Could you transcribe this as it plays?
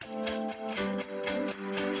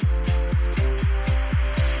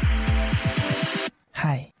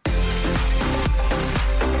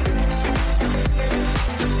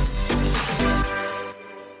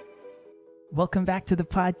Welcome back to the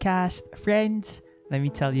podcast. Friends, let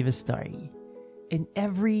me tell you a story. In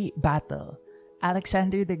every battle,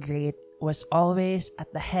 Alexander the Great was always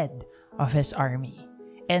at the head of his army.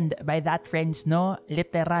 And by that, friends, no,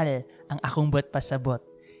 literal ang akong bot pasabot.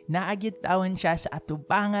 Naagyat taon siya sa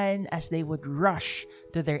atubangan as they would rush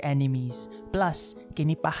to their enemies. Plus,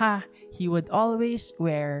 kinipaha, he would always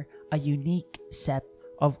wear a unique set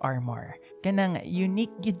of armor. Kanang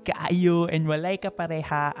unique gid kaayo and walay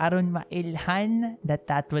kapareha aron mailhan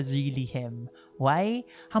that was really him. Why?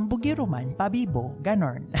 Hambugiro man, pabibo,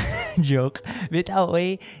 ganon. Joke. Bitaw,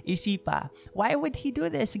 isipa. Why would he do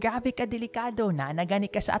this? Grabe ka delikado na nagani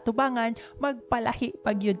ka sa atubangan, magpalahi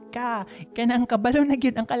pagyud ka. Kanang kabalo na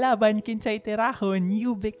gyud ang kalaban kinsay tirahon,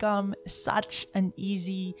 you become such an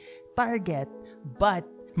easy target. But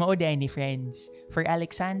mauday ni friends. For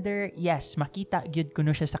Alexander, yes, makita gyud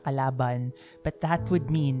kuno siya sa kalaban, but that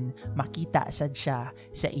would mean makita sad siya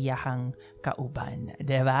sa iyahang kauban,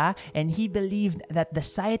 diba? And he believed that the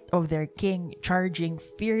sight of their king charging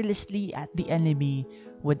fearlessly at the enemy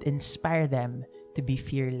would inspire them to be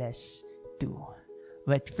fearless too.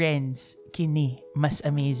 But friends, kini mas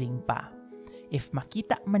amazing pa. If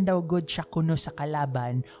makita man daw good siya kuno sa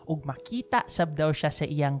kalaban ug makita sab daw siya sa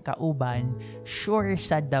iyang kauban, sure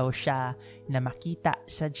sad daw siya na makita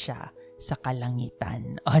sad siya sa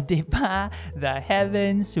kalangitan. O diba? The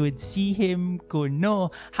heavens would see him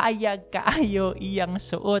kuno. Hayag kaayo iyang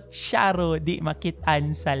suot, syaro di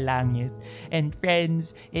makitaan sa langit. And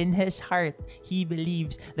friends, in his heart, he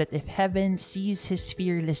believes that if heaven sees his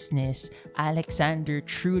fearlessness, Alexander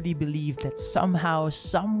truly believed that somehow,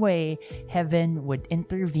 some way, heaven would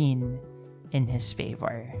intervene in his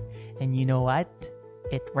favor. And you know what?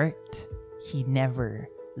 It worked. He never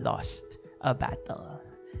lost a battle.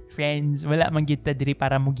 Friends, wala man gyud ta diri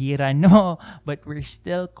para mugira, no, but we're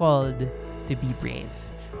still called to be brave.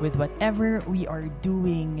 With whatever we are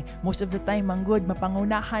doing, most of the time man good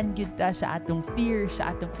mapangunahan gyud ta sa atong fear,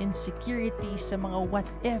 sa atong insecurities, sa mga what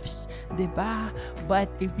ifs, 'di ba?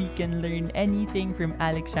 But if we can learn anything from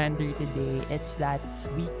Alexander today, it's that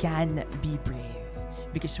we can be brave.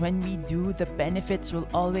 Because when we do, the benefits will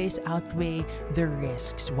always outweigh the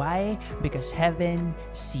risks. Why? Because heaven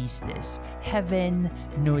sees this. Heaven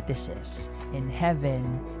notices. And heaven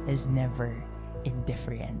is never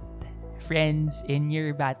indifferent. Friends, in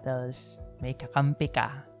your battles, may kakampi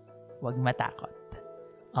ka. Huwag matakot.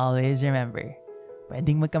 Always remember,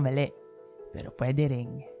 pwedeng magkamali, pero pwede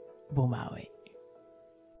ring bumawi.